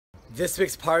This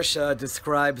week's Parsha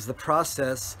describes the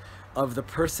process of the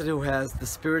person who has the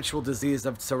spiritual disease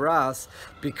of tzara'at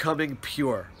becoming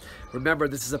pure. Remember,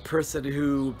 this is a person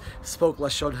who spoke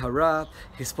lashon hara,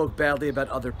 he spoke badly about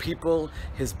other people,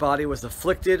 his body was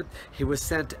afflicted, he was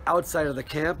sent outside of the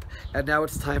camp, and now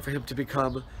it's time for him to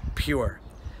become pure.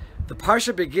 The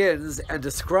Parsha begins and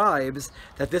describes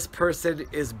that this person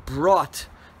is brought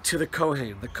to the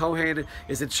Kohen. The Kohen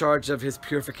is in charge of his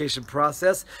purification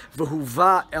process.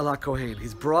 V'huva el ha-Kohen.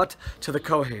 He's brought to the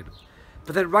Kohen.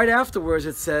 But then right afterwards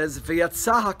it says,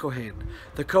 V'yatsa ha-Kohen.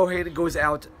 The Kohen goes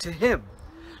out to him.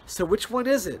 So which one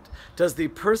is it? Does the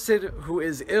person who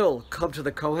is ill come to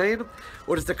the Kohen,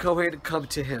 or does the Kohen come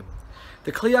to him?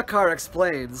 The Kli Yakar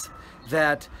explains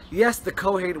that, yes, the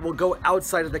Kohen will go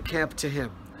outside of the camp to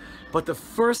him, but the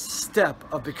first step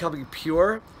of becoming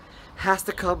pure has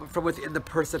to come from within the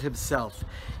person himself.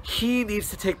 He needs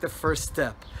to take the first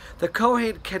step. The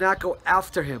Kohen cannot go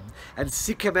after him and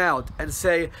seek him out and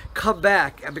say, come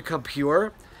back and become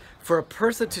pure. For a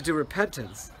person to do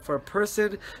repentance, for a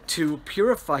person to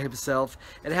purify himself,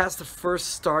 it has to first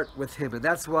start with him. And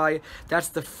that's why that's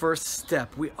the first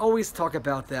step. We always talk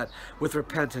about that with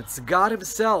repentance. God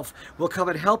himself will come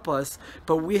and help us,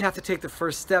 but we have to take the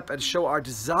first step and show our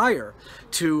desire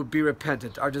to be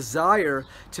repentant, our desire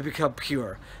to become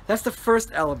pure. That's the first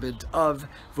element of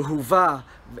v'huva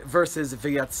versus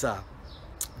v'yatsa.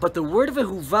 But the word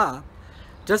v'huva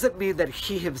doesn't mean that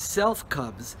he himself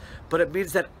comes, but it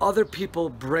means that other people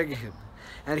bring him.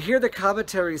 And here the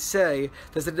commentaries say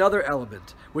there's another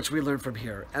element which we learn from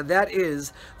here, and that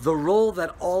is the role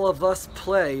that all of us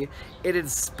play in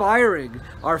inspiring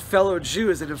our fellow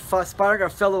Jews and inspiring our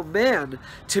fellow man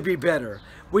to be better.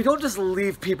 We don't just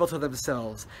leave people to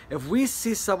themselves. If we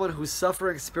see someone who's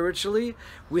suffering spiritually,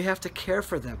 we have to care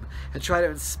for them and try to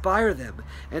inspire them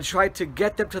and try to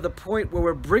get them to the point where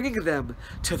we're bringing them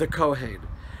to the Kohen.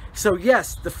 So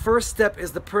yes, the first step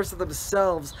is the person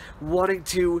themselves wanting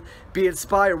to be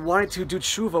inspired, wanting to do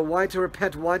tshuva, wanting to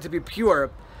repent, wanting to be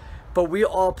pure, but we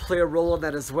all play a role in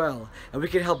that as well, and we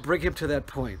can help bring him to that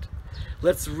point.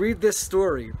 Let's read this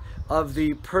story of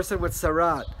the person with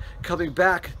tzara'at coming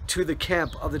back to the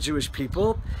camp of the Jewish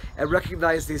people and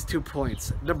recognize these 2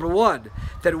 points. Number one,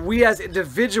 that we as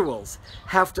individuals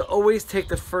have to always take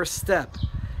the first step.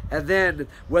 And then,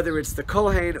 whether it's the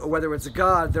Kohen or whether it's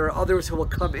God, there are others who will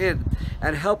come in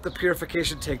and help the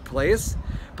purification take place.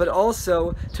 But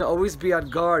also, to always be on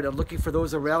guard and looking for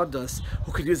those around us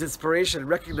who could use inspiration and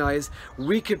recognize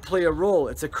we can play a role.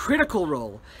 It's a critical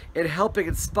role in helping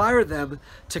inspire them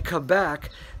to come back.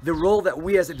 The role that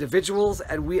we as individuals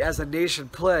and we as a nation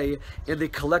play in the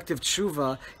collective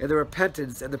tshuva, in the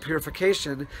repentance and the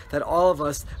purification that all of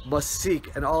us must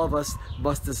seek and all of us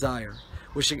must desire.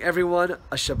 Wishing everyone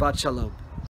a Shabbat Shalom.